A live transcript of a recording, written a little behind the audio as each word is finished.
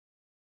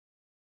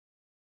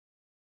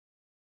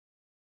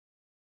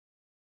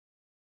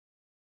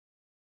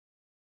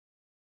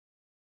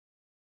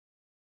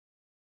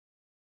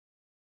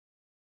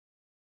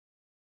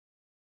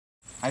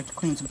I have to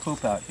clean some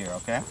poop out here,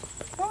 okay?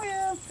 Oh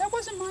yeah, that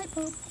wasn't my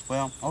poop.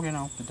 Well, okay,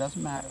 no, it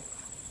doesn't matter.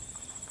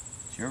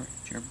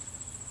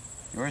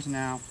 Yours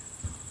now.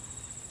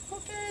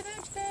 Okay,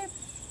 thanks, Dave.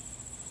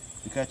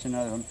 You got you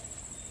another one.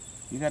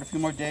 You got a few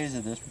more days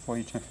of this before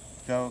you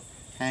go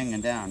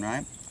hanging down,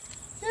 right?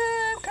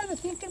 Yeah, I'm kind of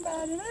thinking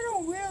about it. I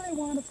don't really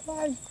want to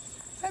fly.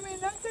 I mean,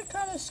 I get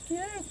kind of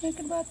scared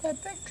thinking about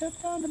that big trip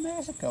down to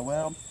Mexico.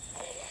 Well,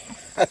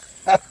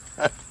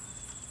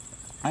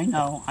 I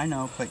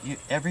know, but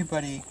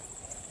everybody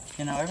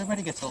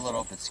gets a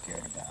little bit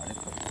scared about it.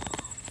 But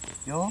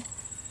you'll,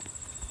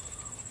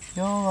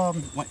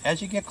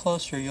 as you get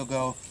closer, you'll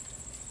go,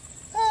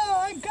 Oh,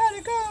 I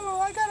gotta go.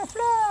 I gotta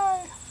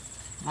fly.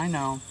 I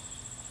know.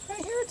 I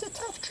hear it's a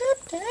tough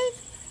trip,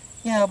 Dave.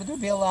 Yeah, but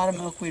there'll be a lot of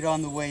milkweed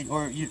on the way,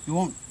 or you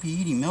won't be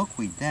eating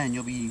milkweed then,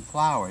 you'll be eating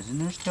flowers, and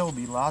there'll still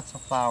be lots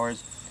of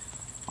flowers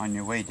on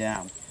your way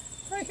down.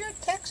 I hear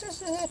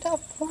Texas is a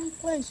tough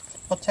place.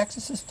 Well,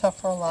 Texas is tough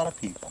for a lot of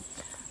people.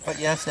 But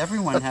yes,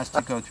 everyone has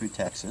to go through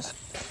Texas.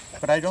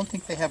 But I don't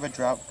think they have a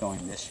drought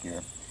going this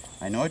year.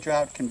 I know a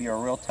drought can be a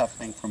real tough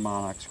thing for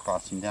monarchs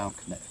crossing down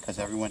because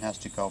everyone has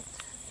to go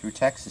through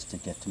Texas to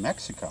get to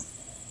Mexico.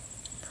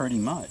 Pretty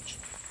much.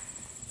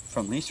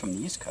 At least from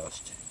the East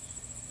Coast.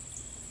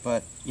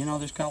 But,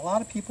 there's got a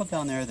lot of people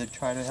down there that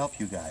try to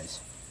help you guys.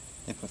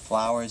 They put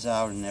flowers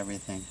out and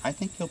everything. I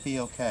think you'll be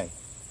okay.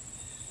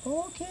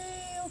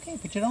 Okay,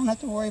 but you don't have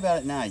to worry about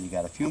it now. You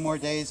got a few more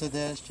days of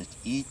this. Just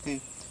eat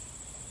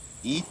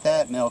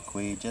that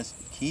milkweed. Just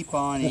keep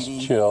on eating.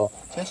 Just chill.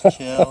 Just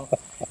chill.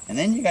 And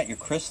then you got your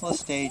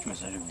chrysalis stage,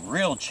 which is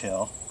real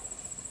chill.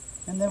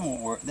 And then we'll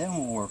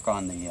work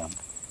on the.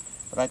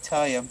 But I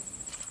tell you,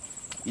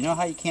 you know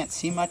how you can't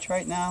see much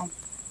right now?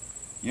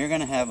 You're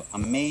gonna have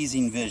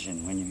amazing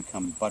vision when you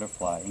become a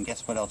butterfly. And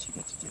guess what else you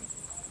get to do?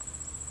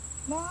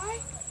 Fly?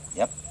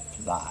 Yep,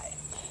 fly.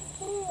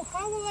 Oh,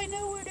 how will I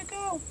know where to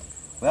go?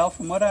 Well,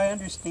 from what I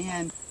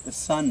understand, the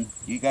sun,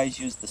 you guys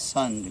use the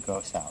sun to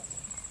go south.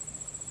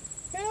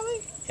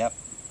 Really? Yep.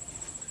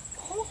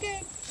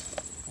 Okay.